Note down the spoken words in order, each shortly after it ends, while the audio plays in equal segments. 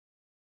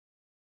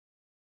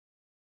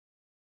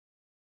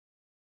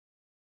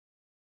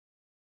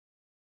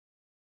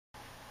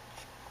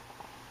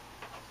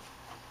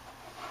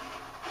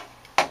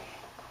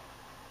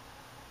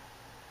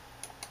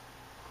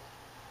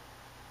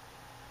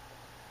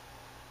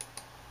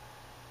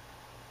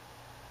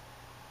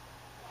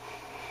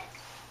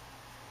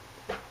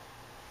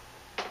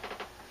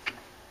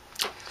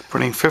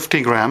Putting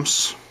 50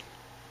 grams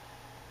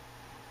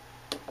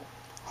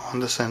on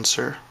the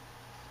sensor.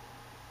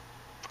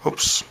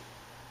 Oops.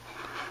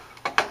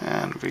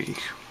 And we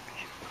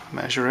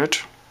measure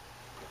it.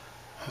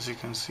 As you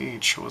can see,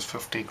 it shows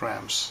 50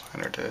 grams,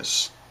 and it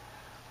is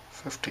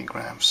 50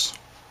 grams.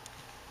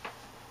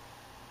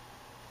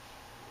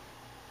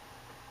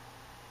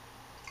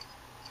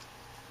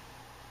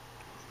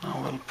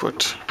 Now we'll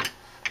put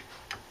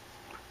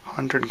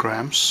 100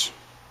 grams.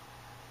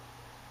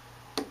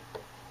 It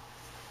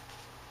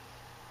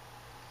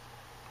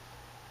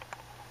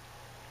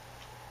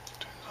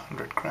is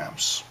 100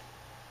 grams.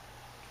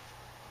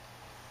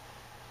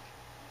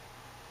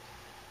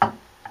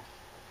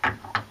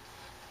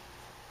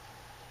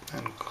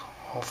 Then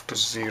off to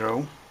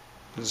 0,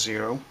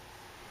 0, and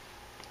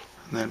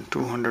then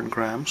 200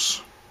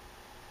 grams.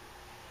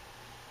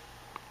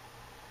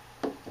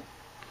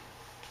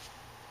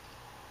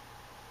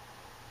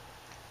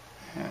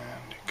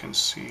 And you can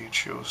see it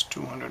shows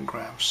 200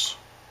 grams.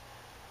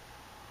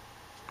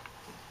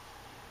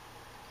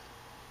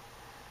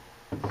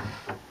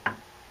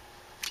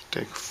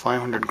 Take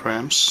 500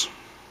 grams.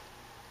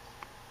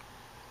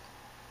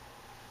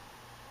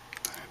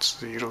 It's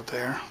 0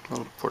 there.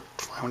 We'll put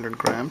 500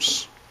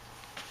 grams.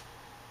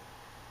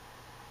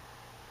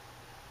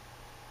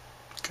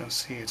 You can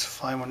see it's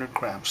 500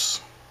 grams.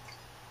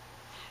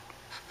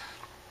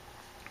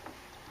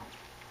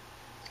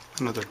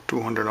 Another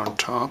 200 on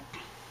top.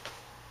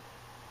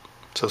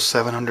 So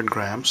 700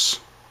 grams.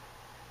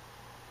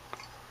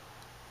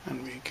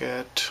 And we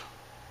get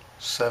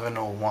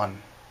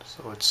 701.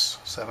 So it's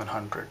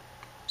 700.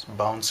 It's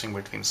bouncing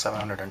between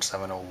 700 and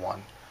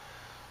 701.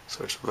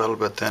 So it's well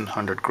within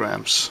 100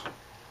 grams,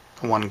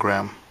 1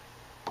 gram.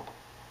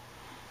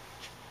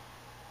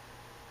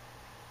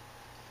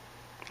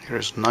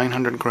 Here's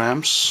 900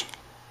 grams.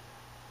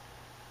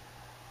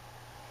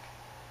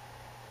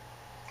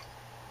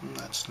 And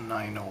that's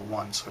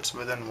 901, so it's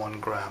within 1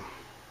 gram.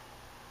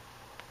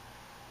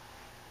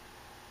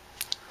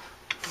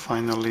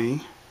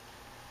 Finally,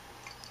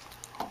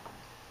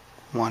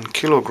 1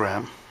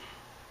 kilogram.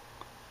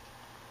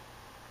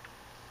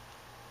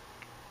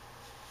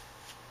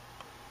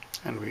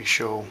 And we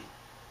show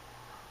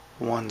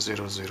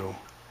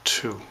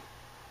 1002,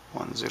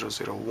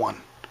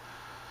 1001.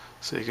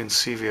 So you can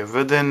see we are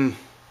within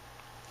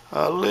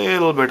a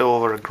little bit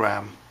over a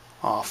gram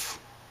off.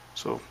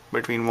 So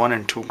between 1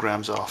 and 2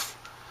 grams off.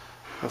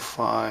 If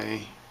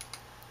I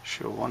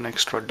show one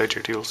extra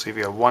digit, you'll see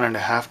we are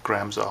 1.5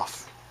 grams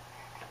off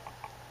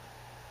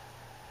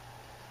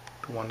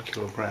to 1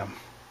 kilogram.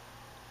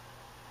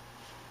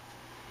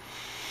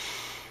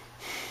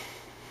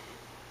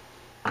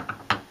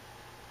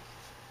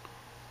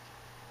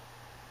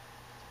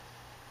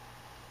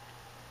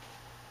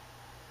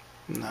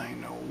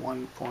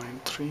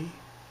 $901.3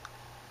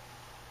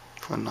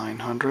 for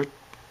 900.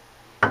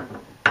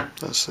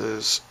 This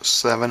is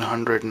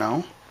 700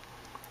 now,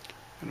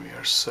 and we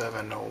are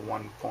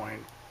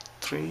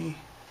 701.3,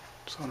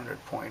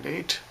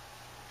 700.8.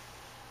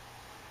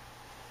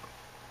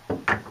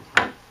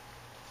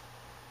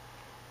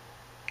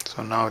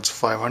 So now it's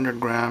 500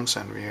 grams,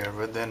 and we are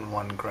within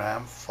 1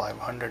 gram,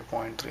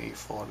 500.3,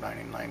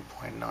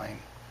 499.9.